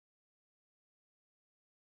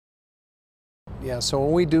Yeah, so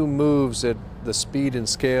when we do moves at the speed and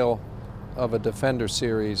scale of a Defender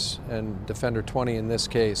series, and Defender 20 in this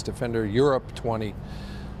case, Defender Europe 20,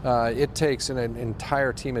 it takes an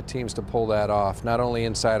entire team of teams to pull that off, not only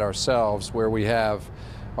inside ourselves, where we have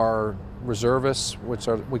our reservists,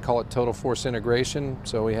 we call it total force integration.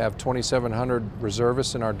 So we have 2,700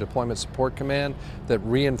 reservists in our deployment support command that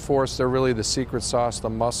reinforce. They're really the secret sauce, the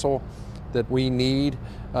muscle that we need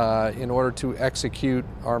in order to execute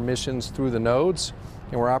our missions through the nodes.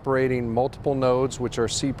 And we're operating multiple nodes, which are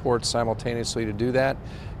seaports, simultaneously to do that.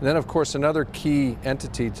 And then, of course, another key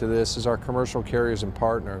entity to this is our commercial carriers and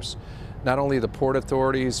partners. Not only the port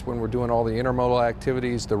authorities when we're doing all the intermodal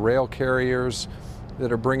activities, the rail carriers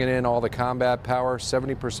that are bringing in all the combat power.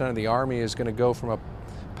 70% of the Army is going to go from a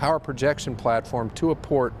power projection platform to a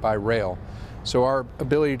port by rail. So our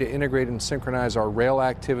ability to integrate and synchronize our rail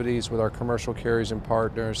activities with our commercial carriers and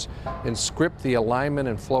partners and script the alignment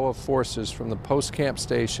and flow of forces from the post-camp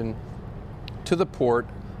station to the port,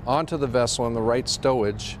 onto the vessel in the right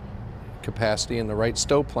stowage capacity and the right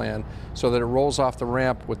stow plan so that it rolls off the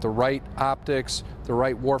ramp with the right optics, the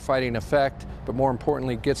right warfighting effect, but more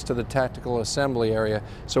importantly gets to the tactical assembly area.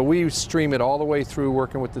 So we stream it all the way through,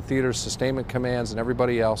 working with the theater sustainment commands and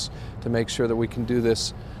everybody else to make sure that we can do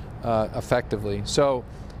this effectively. So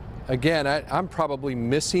again, I'm probably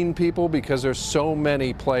missing people because there's so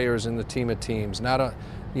many players in the team of teams.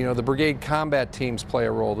 The brigade combat teams play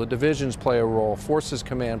a role, the divisions play a role, forces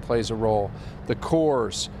command plays a role, the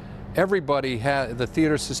corps, everybody has, the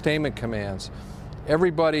theater sustainment commands,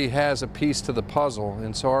 everybody has a piece to the puzzle.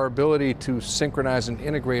 And so our ability to synchronize and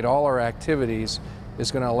integrate all our activities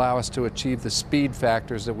is going to allow us to achieve the speed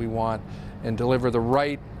factors that we want and deliver the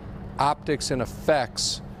right optics and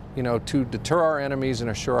effects, to deter our enemies and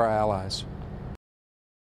assure our allies.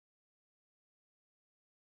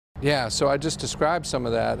 Yeah, so I just described some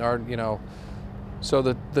of that. So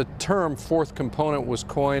the term fourth component was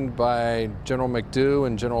coined by General McDew,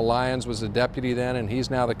 and General Lyons was the deputy then, and he's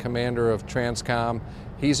now the commander of Transcom.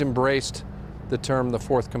 He's embraced the term the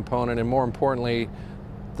fourth component, and more importantly,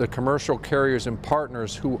 the commercial carriers and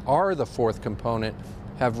partners who are the fourth component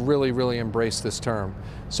have really embraced this term.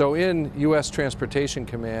 So in U.S. Transportation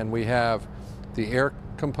Command, we have the air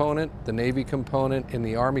component, the Navy component, and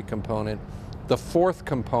the Army component. The fourth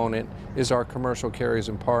component is our commercial carriers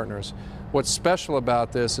and partners. What's special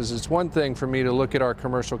about this is it's one thing for me to look at our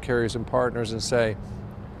commercial carriers and partners and say,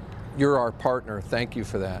 you're our partner, thank you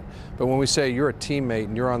for that. But when we say you're a teammate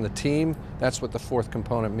and you're on the team, that's what the fourth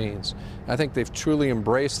component means. I think they've truly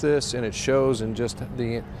embraced this, and it shows in just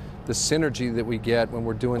the synergy that we get when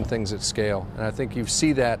we're doing things at scale. And I think you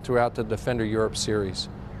see that throughout the Defender Europe series.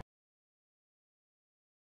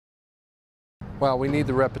 Well, we need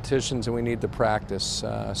the repetitions and we need the practice.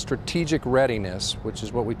 Strategic readiness, which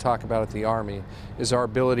is what we talk about at the Army, is our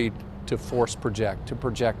ability to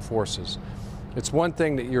project forces. It's one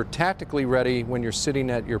thing that you're tactically ready when you're sitting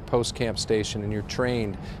at your post-camp station and you're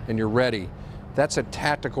trained and you're ready. That's a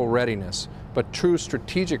tactical readiness. But true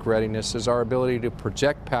strategic readiness is our ability to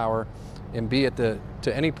project power and be to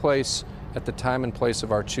any place at the time and place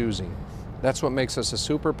of our choosing. That's what makes us a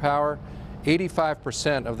superpower.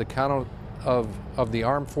 85% of the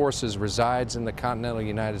armed forces resides in the continental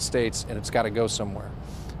United States, and it's got to go somewhere.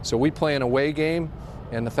 So we play an away game,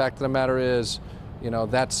 and the fact of the matter is,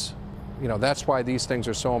 that's why these things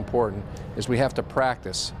are so important, is we have to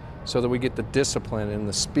practice so that we get the discipline and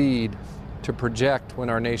the speed to project when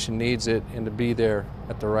our nation needs it and to be there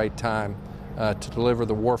at the right time to deliver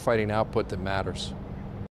the warfighting output that matters.